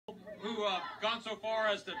who gone so far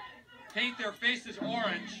as to paint their faces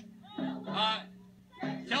orange.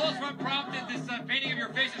 Tell us what prompted this painting of your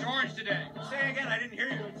faces orange today. Say again, I didn't hear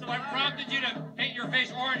you. What prompted you to paint your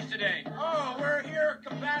face orange today? Oh, we're here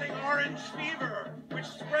combating orange fever, which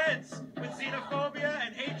spreads with xenophobia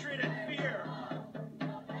and hatred and fear.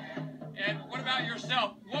 And what about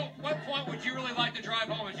yourself? What point would you really like to drive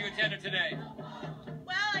home as you attended today?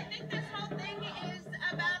 Well, I think this whole thing is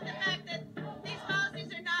about the fact that these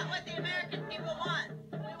policies are not what the American people want.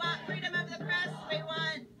 We want freedom of the press, we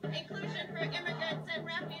want inclusion for immigrants and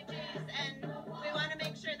refugees, and we want to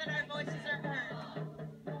make sure that our voices are heard.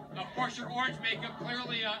 Of course, your orange makeup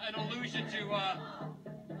clearly an allusion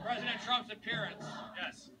to President Trump's appearance.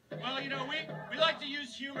 Yes. Well, you know, we like to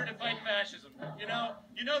use humor to fight fascism.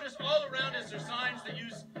 You notice all around us are signs that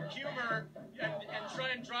use humor and try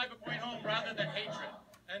and drive a point home rather than hatred.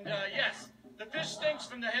 And yes, the fish stinks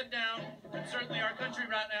from the head down, and certainly our country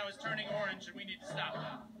right now is turning orange, and we need to stop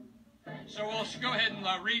that. So we'll go ahead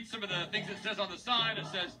and read some of the things it says on the sign. It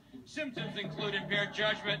says, symptoms include impaired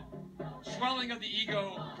judgment, swelling of the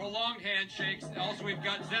ego, prolonged handshakes. Also, we've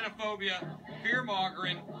got xenophobia,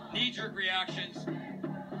 fear-mongering, knee-jerk reactions,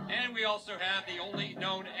 and we also have the only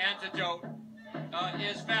known antidote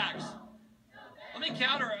is facts. Let me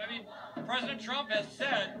counter. I mean, President Trump has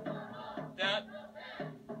said that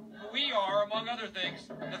we are, among other things,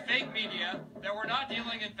 the fake media, that we're not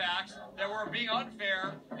dealing in facts, that we're being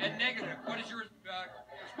unfair and negative. What is your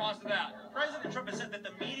response to that? President Trump has said that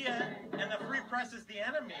the media and the free press is the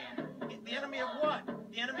enemy. The enemy of what?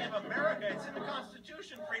 The enemy of America. It's in the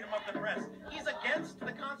Constitution, freedom of the press. He's against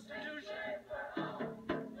the Constitution.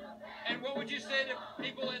 And what would you say to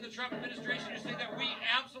people in the Trump administration who say that we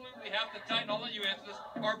absolutely have to tighten, I'll let you answer this,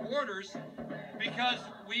 our borders because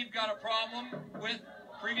we've got a problem with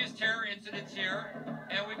previous terror incidents here,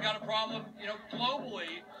 and we've got a problem,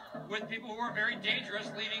 globally with people who are very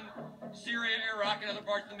dangerous leaving Syria, Iraq, and other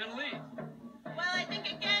parts of the Middle East? Well, I think,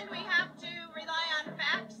 again, we have to rely on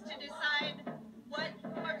facts to decide what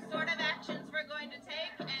sort of actions we're going to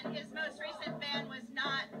take, and his most recent ban was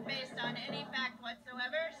not based on any fact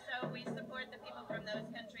whatsoever, so we support the people from those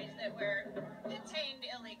countries that were detained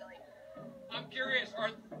illegally. I'm curious,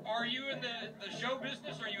 are you in the show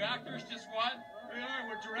business? Are you actors? Just what? We are.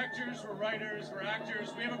 We're directors, we're writers, we're actors.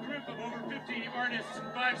 We have a group of over 50 artists in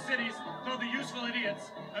 5 cities called the Useful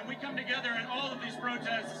Idiots, and we come together in all of these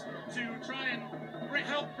protests to try and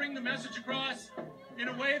help bring the message across in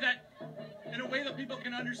a way that people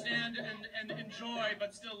can understand and enjoy,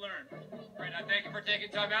 but still learn. Great. I thank you for taking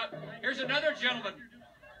time out. Here's another gentleman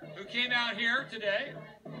who came out here today